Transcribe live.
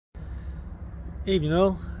Evening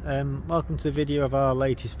all, welcome to the video of our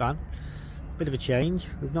latest van. Bit of a change,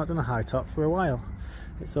 we've not done a high top for a while.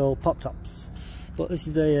 It's all pop tops, but this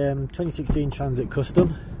is a 2016 Transit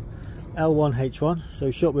Custom L1H2, so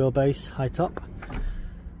short wheelbase, high top.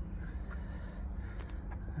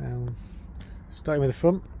 Starting with the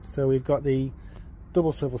front, so we've got the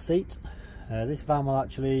double swivel seat. This van will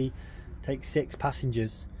actually take 6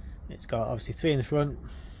 passengers. It's got obviously 3 in the front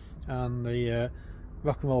and the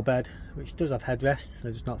rock and roll bed, which does have headrests,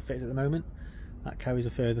 they're just not fitted at the moment. That carries a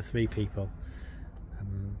further 3 people.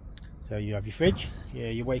 So you have your fridge,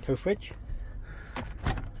 your Waco fridge,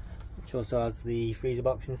 which also has the freezer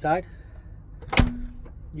box inside.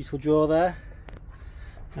 Useful drawer there,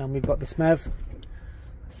 and we've got the SMEV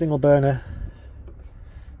single burner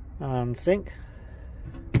and sink.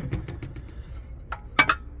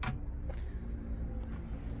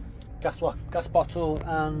 Gas bottle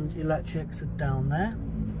and electrics are down there.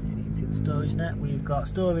 You can see the storage net. We've got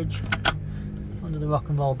storage under the rock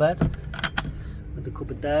and roll bed with the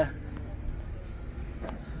cupboard there.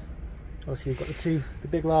 Also we've got the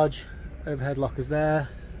big large overhead lockers there,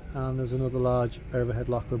 and there's another large overhead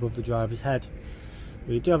locker above the driver's head.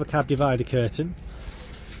 We do have a cab divider curtain,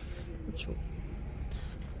 which will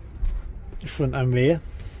front and rear.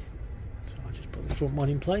 So I'll just put the front one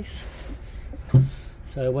in place.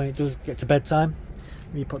 So when it does get to bedtime,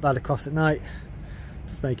 you put that across at night,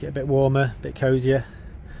 just make it a bit warmer, a bit cosier,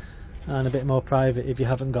 and a bit more private if you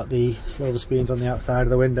haven't got the silver screens on the outside of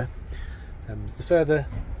the window. The further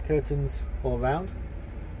curtains all round,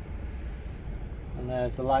 and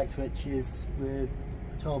there's the light switches with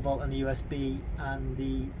a 12 volt and a USB and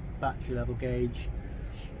the battery level gauge.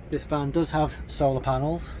 This van does have solar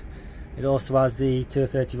panels. It also has the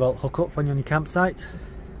 230 volt hookup when you're on your campsite.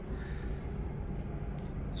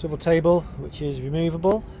 Swivel table, which is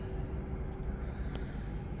removable,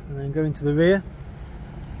 and then going to the rear.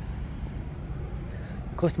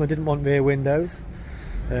 The customer didn't want rear windows.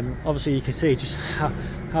 Obviously you can see just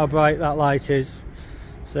how bright that light is,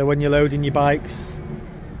 so when you're loading your bikes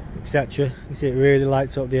etc, you can see it really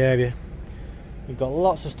lights up the area. You've got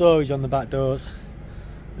lots of storage on the back doors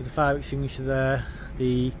with the fire extinguisher there.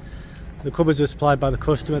 The cupboards were supplied by the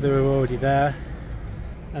customer, they were already there,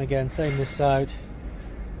 and again same this side.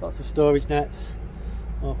 Lots of storage nets,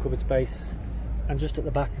 more cupboard space, and just at the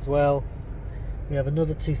back as well we have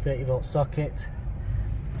another 230 volt socket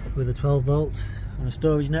with a 12 volt and a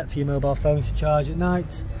storage net for your mobile phones to charge at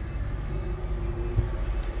night.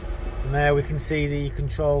 And there we can see the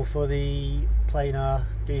control for the planar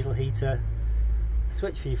diesel heater,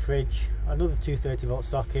 switch for your fridge, another 230 volt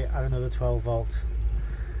socket and another 12 volt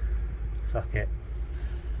socket.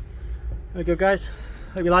 There we go guys,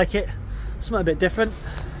 hope you like it. Something a bit different.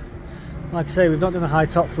 Like I say, we've not done a high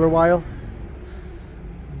top for a while.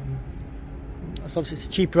 So obviously it's a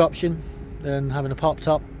cheaper option than having a pop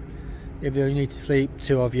top if you need to sleep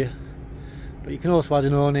 2 of you, but you can also add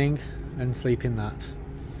an awning and sleep in that.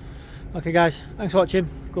 Okay guys, thanks for watching,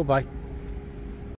 goodbye.